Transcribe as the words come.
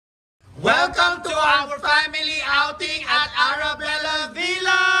Welcome to our family outing at Arabella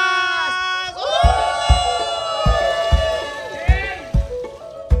Villas!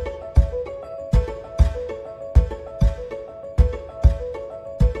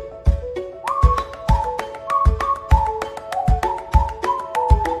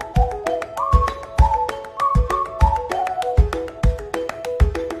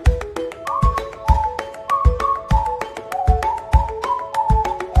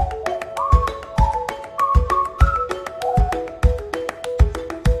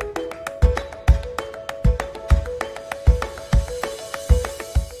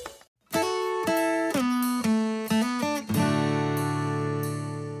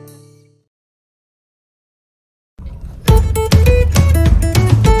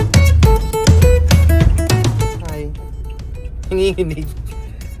 Nanginginig.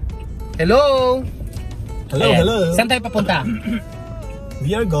 Hello! Hello, hello! Saan tayo papunta?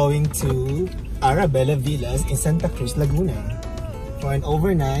 We are going to Arabella Villas in Santa Cruz, Laguna for an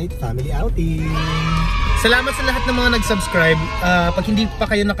overnight family outing. Salamat sa lahat ng mga nag-subscribe. Pag hindi pa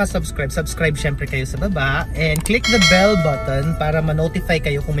kayo nakasubscribe, subscribe syempre kayo sa baba and click the bell button para ma-notify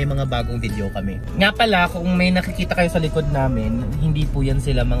kayo kung may mga bagong video kami. Nga pala, kung may nakikita kayo sa likod namin, hindi po yan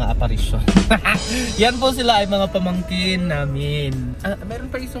sila mga aparisyon. Yan po sila ay mga pamangkin namin. Meron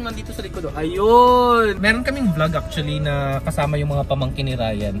pa isang nandito sa likod. Ayun! Meron kaming vlog actually na kasama yung mga pamangkin ni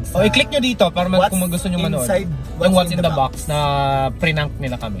Ryan. O, i-click nyo dito para kung gusto nyo manood. Yung what's in the box na prank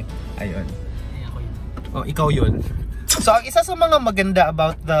nila kami. Ayun. Oh, ikaw yun. So, ang isa sa mga maganda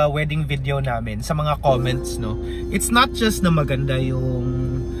about the wedding video namin, sa mga comments, no, it's not just na maganda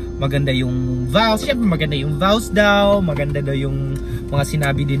yung vows. Siyempre, maganda yung vows daw, maganda daw yung mga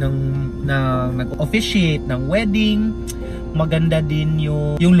sinabi din ng nag-officiate ng wedding, maganda din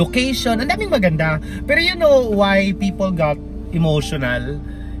yung location, ang daming maganda. Pero you know why people got emotional?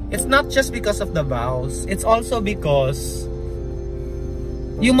 It's not just because of the vows, it's also because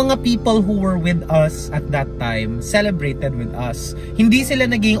yung mga people who were with us at that time celebrated with us. Hindi sila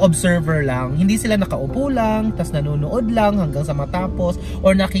naging observer lang, hindi sila nakaupo lang, tas nanonood lang hanggang sa matapos,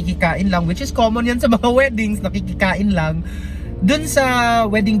 or nakikikain lang, which is common yan sa mga weddings, nakikikain lang. Dun sa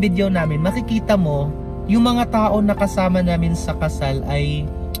wedding video namin, makikita mo, yung mga tao na kasama namin sa kasal ay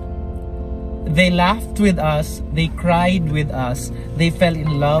they laughed with us, they cried with us, they fell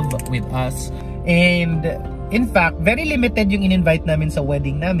in love with us. And in fact, very limited yung in-invite namin sa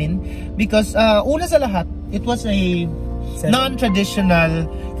wedding namin because una sa lahat, it was a non-traditional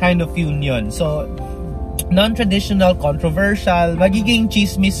kind of union. So, non-traditional, controversial, magiging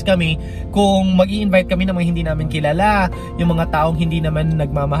chismis kami kung mag-i-invite kami ng mga hindi namin kilala, yung mga taong hindi naman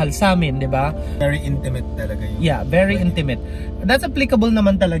nagmamahal sa amin, di ba? Very intimate talaga yun. Yeah, very intimate. That's applicable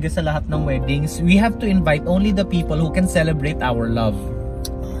naman talaga sa lahat ng weddings. We have to invite only the people who can celebrate our love.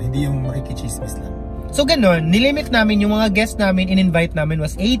 Hindi yung makikichismis lang. So ganun, nilimit namin yung mga guests namin, in-invite namin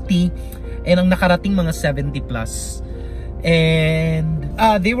was 80 and ang nakarating mga 70 plus. And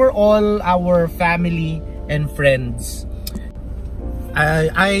they were all our family and friends.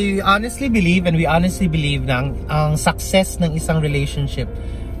 I honestly believe and we honestly believe na ang success ng isang relationship,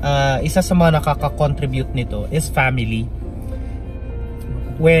 isa sa mga nakaka-contribute nito is family.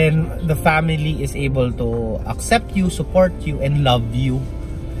 When the family is able to accept you, support you, and love you.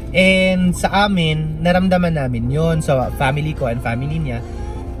 And sa amin, naramdaman namin yon sa family ko and family niya.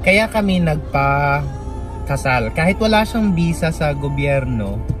 Kaya kami nagpa-kasal. Kahit wala siyang visa sa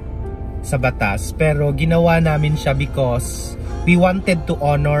gobyerno, sa batas, pero ginawa namin siya because we wanted to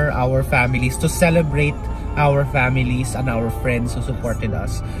honor our families, to celebrate our families and our friends who supported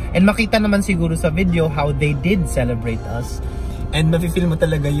us. And makita naman siguro sa video how they did celebrate us. And mafe-feel mo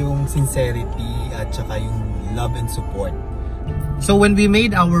talaga yung sincerity at saka yung love and support. So when we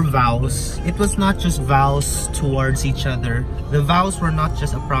made our vows, it was not just vows towards each other. The vows were not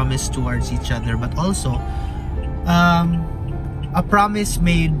just a promise towards each other, but also a promise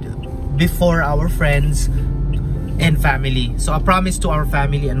made before our friends and family. So a promise to our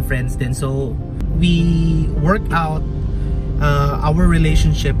family and friends then. So we worked out our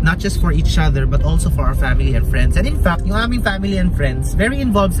relationship not just for each other but also for our family and friends. And in fact, yung aming family and friends, very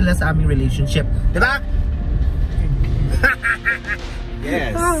involved sila sa aming relationship. Diba?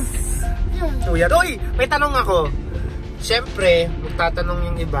 Yes. So yan. Uy, may tanong ako. Siyempre, magtatanong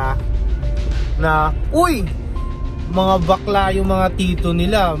yung iba na, uy, mga bakla yung mga tito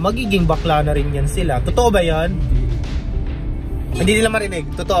nila, magiging bakla na rin yan sila. Totoo ba yan? Hindi nila marinig.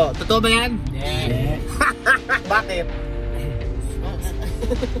 Totoo. Totoo ba yan? Yeah. Bakit?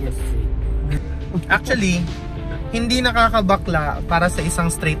 Actually, hindi nakakabakla para sa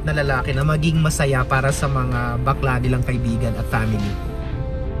isang straight na lalaki na maging masaya para sa mga bakla nilang kaibigan at family.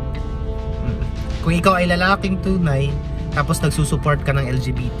 Kung ikaw ay lalaking tunay, tapos nagsusupport ka ng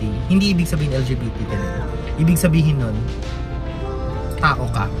LGBT, hindi ibig sabihin LGBT ka na. Ibig sabihin nun, tao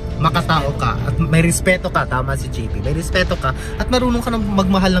ka, makatao ka, at may respeto ka, tama si JP, may respeto ka, at marunong ka na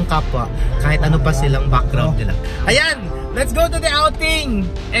magmahal ng kapwa, kahit ano pa silang background nila. Ayan! Let's go to the outing!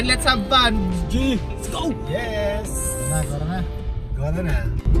 And let's have fun! G! Let's go! Yes! Gora na.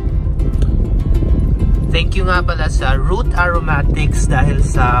 Thank you nga pala sa Route Aromatics dahil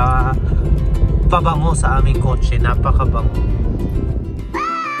sa pabango sa aming kotse. Napakabango.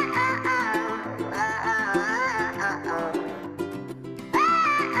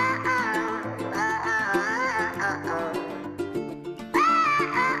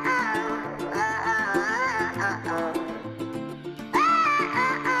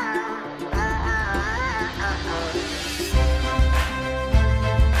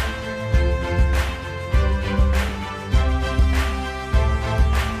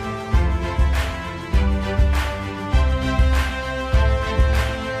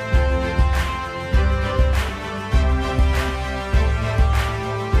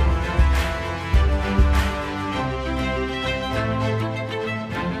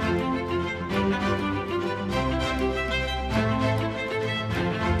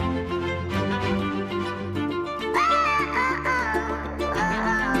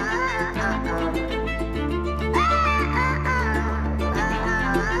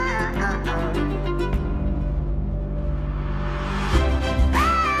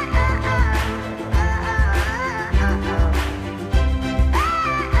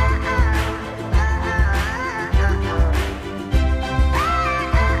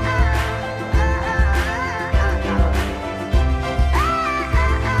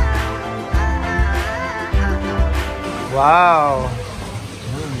 Wow!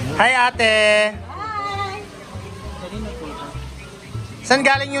 Hi ate! Hi! Saan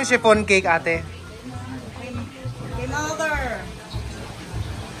galing yung chiffon cake ate? Game over!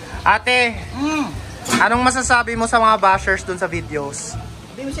 Ate, anong masasabi mo sa mga bashers dun sa videos?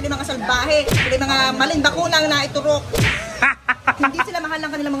 Hindi mo sila mga salbahe, sila mga maling bakunang na iturok. Hindi sila mahal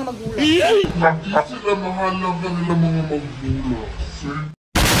ng kanilang mga magulang.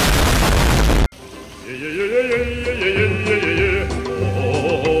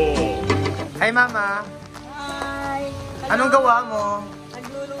 Hi mama! Hi! Anong gawa mo?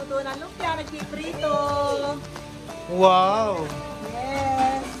 Nagluluto ng lumpia, nagpiprito. Wow!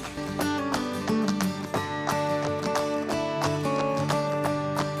 Yes!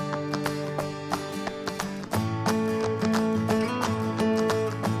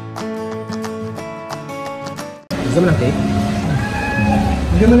 Gusto mo ng cake?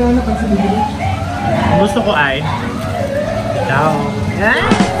 Hindi mo na anak ang sinibili. Gusto ko ay ciao!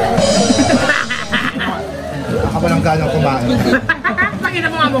 Ako ba lang gano'ng kumain? Pakita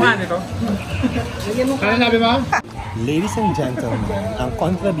mo nga mukha nito. Ano sabi mo? Ladies and gentlemen, ang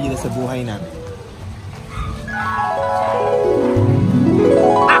kontrabida sa buhay natin.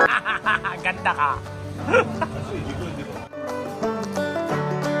 Ganda ka!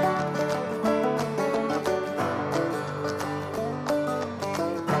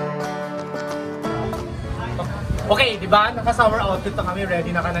 Okay, di ba? Naka-summer outfit na kami,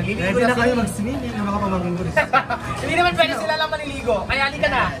 ready na ka naliligo. Ready na kayo mag-swimming, yung mga pamangkin ko rin. Hindi naman pwede sila lang maniligo. Kaya halika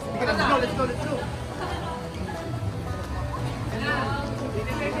na. Let's go.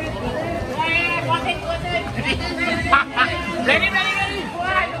 Ready.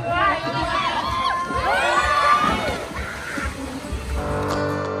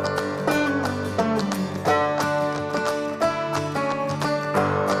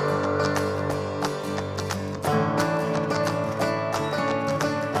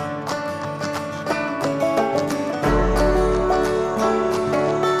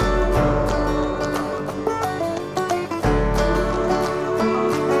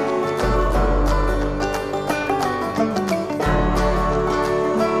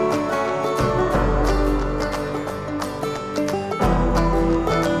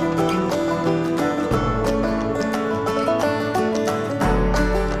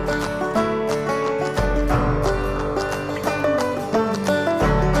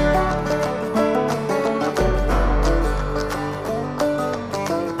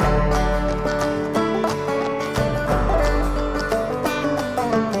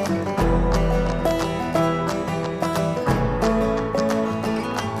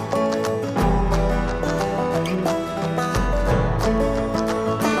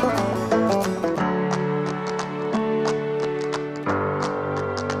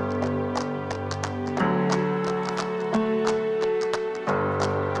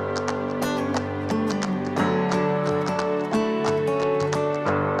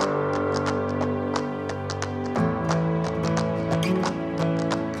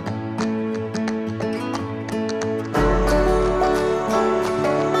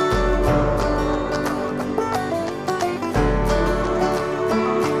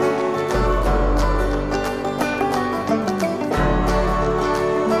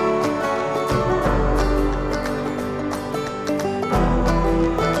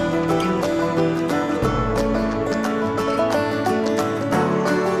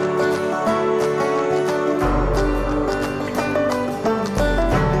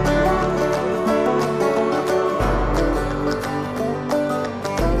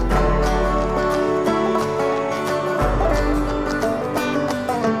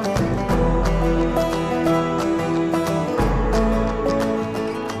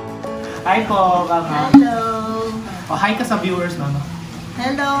 Hi po, Mama. Hello. Oh, hi ka sa viewers, Mama.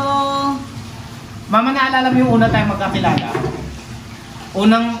 Hello. Mama, naalala mo yung una tayong magkakilala?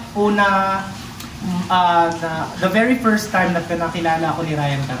 The very first time na pinakilala ako ni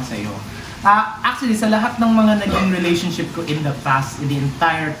Ryan Tan sa'yo. Actually, sa lahat ng mga naging relationship ko in the past, in the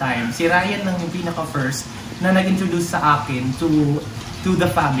entire time, si Ryan lang yung pinaka-first na nag-introduce sa akin to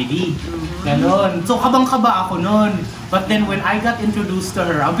the family. Ganon. So, kabang-kaba ako nun. But then, when I got introduced to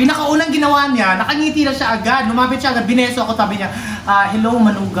her, ang pinakaunang ginawa niya, nakangiti na siya agad. Lumapit siya agad, bineso ako, tabi niya, hello,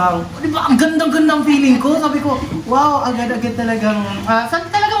 manugang. Di ba, ang gandang-gandang feeling ko. Sabi ko, wow, agad-agad talagang,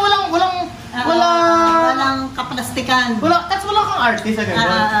 talagang Walang kaplastikan. Tapos wala kang artist sa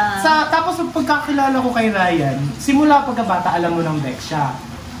gano'n. Tapos pagkakilala ko kay Ryan, simula pagkabata, alam mo ng Bex siya.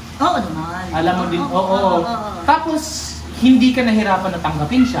 Oo naman. Alam mo din, oo. Tapos, hindi ka nahirapan na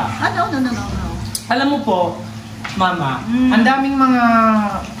tanggapin siya. No. Alam mo po, Mama, ang daming mga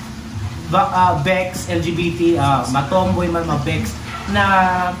Bex, LGBT, matomboy, mga Bex, na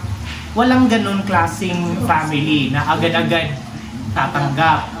walang ganun klaseng family na agad-agad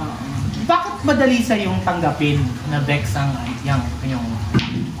tatanggap. Bakit madali sa yung tanggapin na Bex ang yung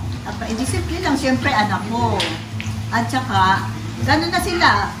Discipline lang, siyempre anak ko. At saka, gano'n na sila.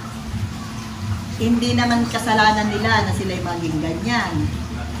 Hindi naman kasalanan nila na sila yung maging ganyan.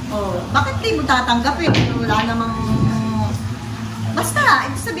 Oh, bakit di mo tatanggapin? Wala namang... Basta,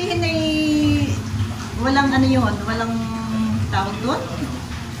 ibig sabihin ay walang ano yun, walang tawag doon?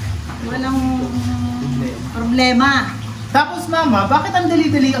 Walang problema. Tapos Mama, bakit ang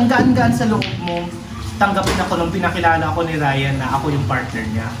dali-dali, ang gaan-gaan sa loob mo tanggapin ako nung pinakilala ko ni Ryan na ako yung partner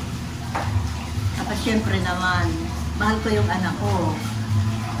niya? At syempre naman, mahal ko yung anak ko.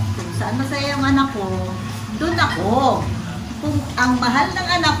 Kung saan masaya yung anak ko, doon ako. Kung ang mahal ng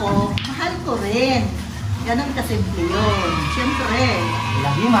anak ko, mahal ko rin. Ganun kasimple yun. Syempre.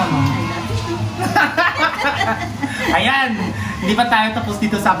 Love you, Mama. I love you. Ayan, hindi pa tayo tapos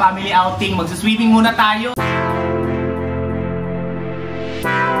dito sa family outing. Magsuswimming muna tayo.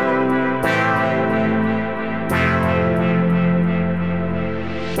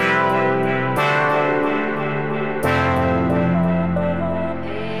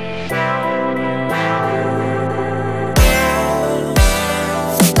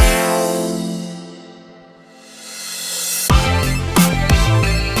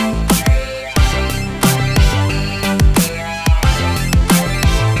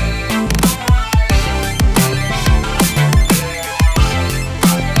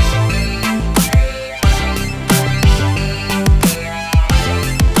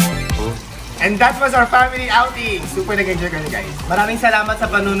 And that was our family outing. Super nag-enjoy kami, guys. Maraming salamat sa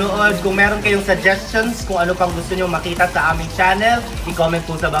panunood. Kung meron kayong suggestions, kung ano pang gusto nyo makita sa aming channel, i-comment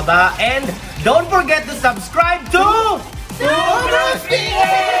po sa baba. And don't forget to subscribe to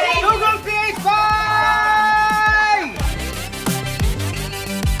Grooms!